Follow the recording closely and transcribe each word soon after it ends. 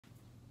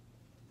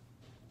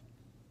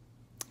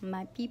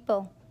my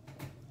people.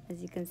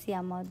 As you can see,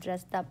 I'm all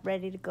dressed up,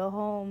 ready to go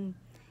home.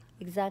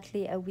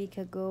 Exactly a week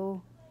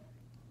ago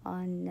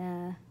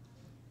on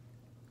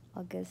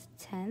August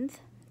 10th,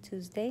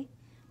 Tuesday,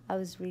 I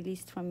was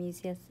released from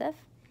UCSF.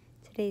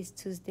 Today is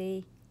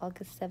Tuesday,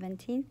 August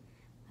 17th.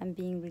 I'm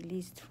being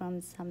released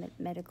from Summit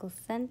Medical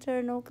Center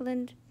in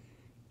Oakland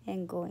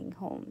and going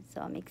home.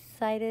 So I'm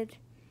excited.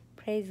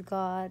 Praise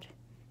God.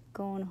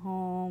 Going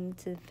home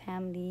to the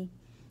family,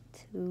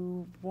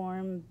 to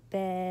warm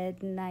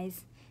bed,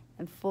 nice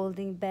and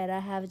folding bed I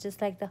have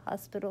just like the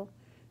hospital.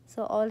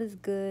 So all is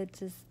good.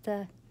 Just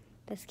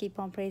let's keep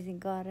on praising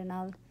God, and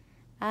I'll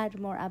add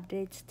more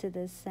updates to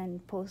this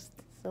and post.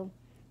 So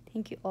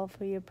thank you all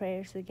for your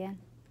prayers again.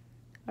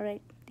 All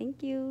right.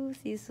 Thank you.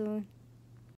 See you soon.